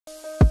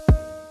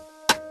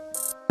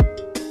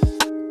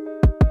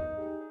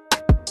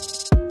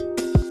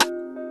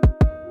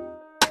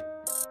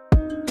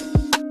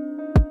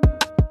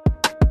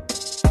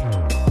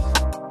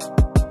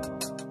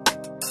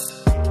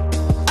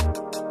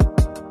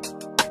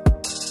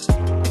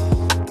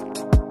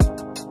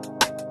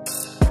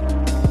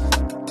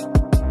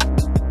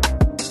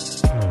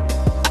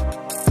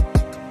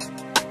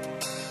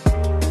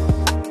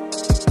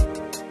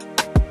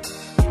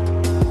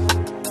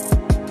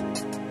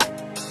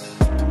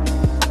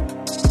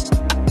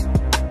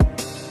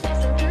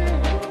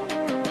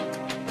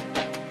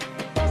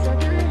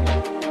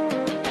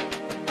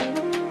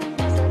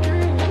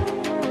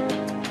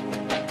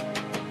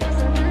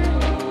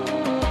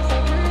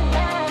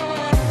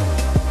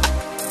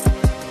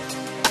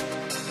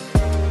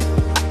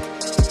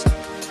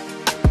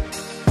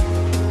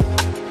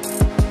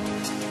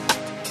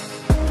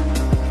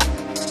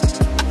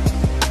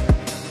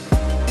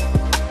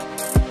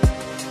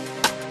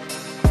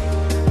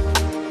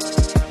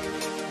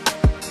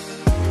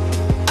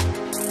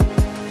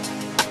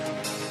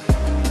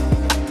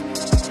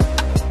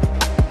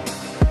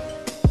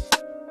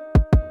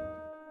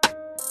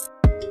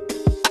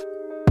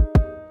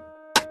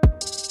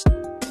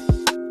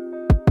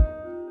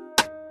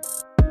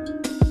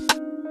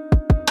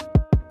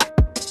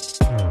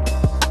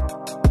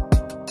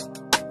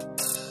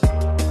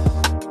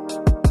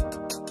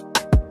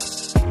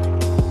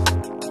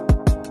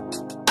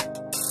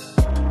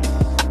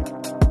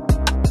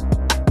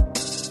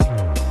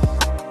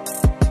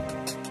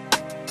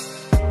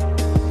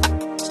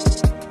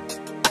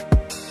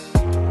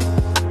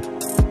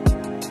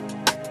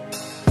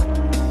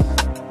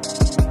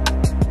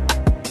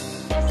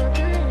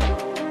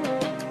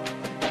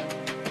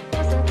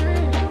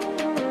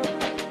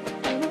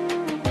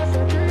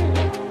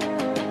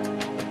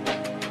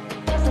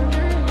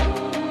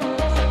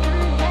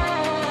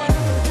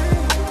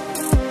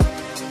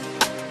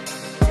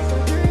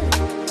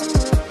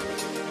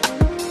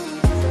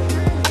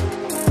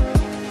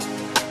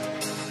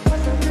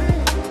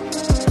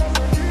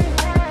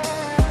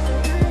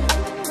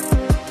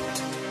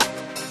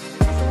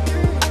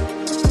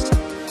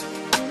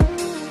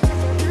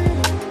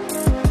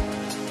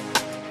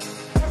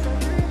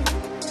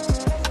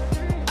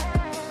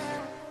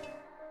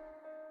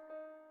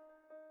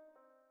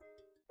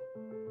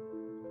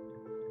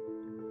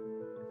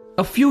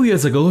A few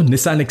years ago,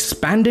 Nissan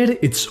expanded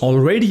its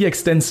already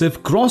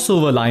extensive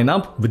crossover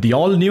lineup with the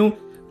all-new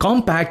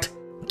compact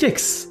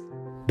Kicks.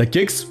 The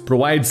Kicks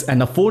provides an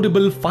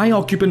affordable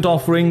 5-occupant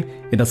offering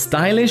in a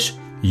stylish,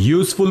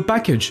 useful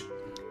package.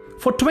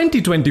 For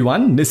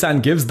 2021,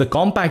 Nissan gives the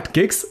compact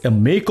Kicks a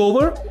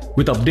makeover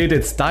with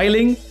updated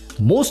styling,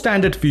 more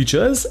standard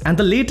features, and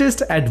the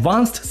latest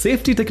advanced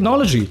safety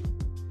technology.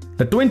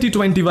 The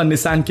 2021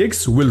 Nissan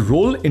Kicks will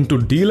roll into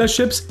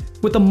dealerships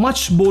with a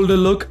much bolder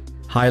look,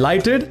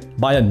 highlighted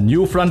by a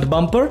new front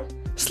bumper,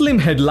 slim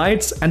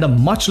headlights, and a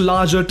much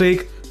larger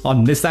take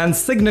on Nissan's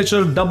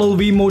signature double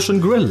V motion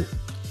grille.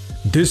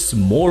 This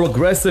more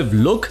aggressive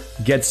look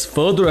gets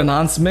further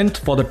enhancement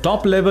for the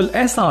top-level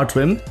SR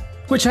trim,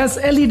 which has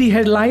LED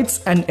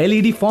headlights and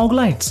LED fog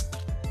lights.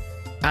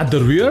 At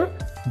the rear,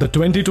 the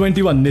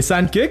 2021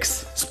 Nissan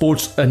Kicks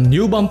sports a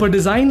new bumper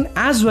design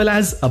as well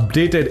as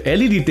updated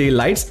LED tail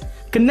lights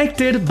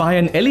connected by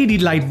an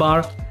LED light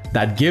bar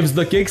that gives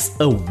the Kicks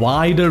a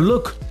wider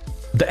look.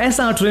 The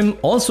SR trim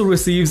also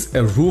receives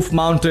a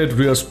roof-mounted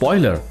rear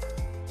spoiler.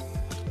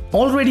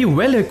 Already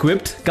well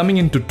equipped coming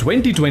into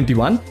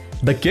 2021,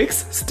 the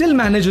Kicks still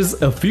manages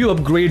a few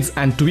upgrades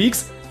and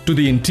tweaks to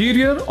the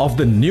interior of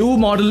the new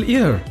model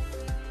year.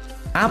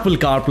 Apple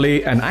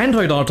CarPlay and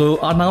Android Auto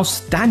are now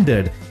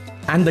standard,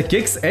 and the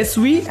Kicks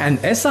SV and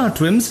SR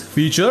trims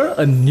feature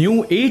a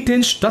new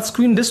 8-inch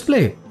touchscreen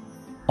display.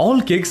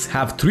 All Kicks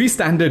have 3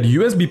 standard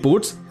USB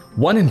ports,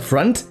 1 in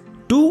front,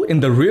 2 in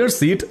the rear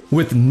seat,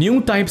 with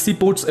new Type-C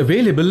ports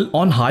available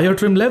on higher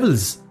trim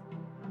levels.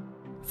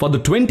 For the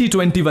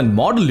 2021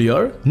 model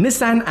year,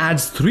 Nissan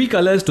adds 3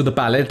 colors to the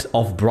palette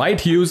of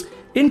bright hues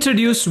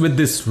introduced with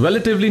this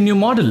relatively new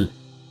model: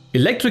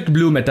 electric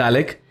blue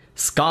metallic,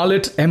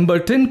 scarlet ember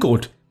tin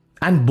coat,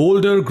 and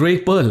bolder grey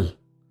pearl.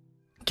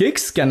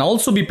 Kicks can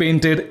also be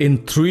painted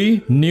in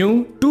 3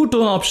 new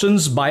two-tone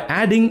options by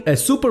adding a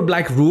super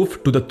black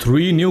roof to the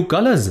 3 new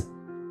colors.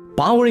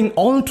 Powering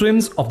all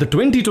trims of the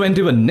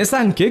 2021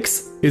 Nissan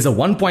Kicks is a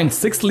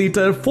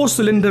 1.6-litre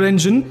 4-cylinder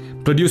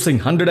engine producing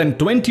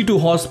 122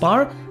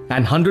 horsepower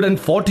and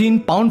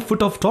 114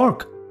 pound-foot of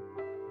torque.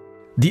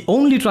 The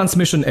only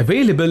transmission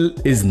available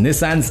is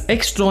Nissan's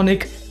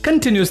Xtronic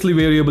continuously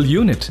variable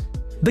unit.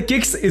 The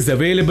Kicks is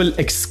available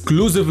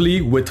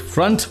exclusively with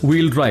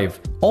front-wheel drive.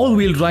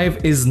 All-wheel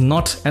drive is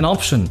not an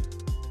option.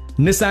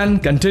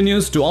 Nissan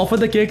continues to offer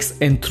the Kicks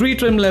in 3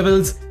 trim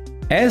levels: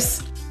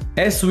 S,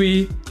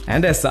 SV,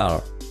 and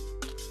SR.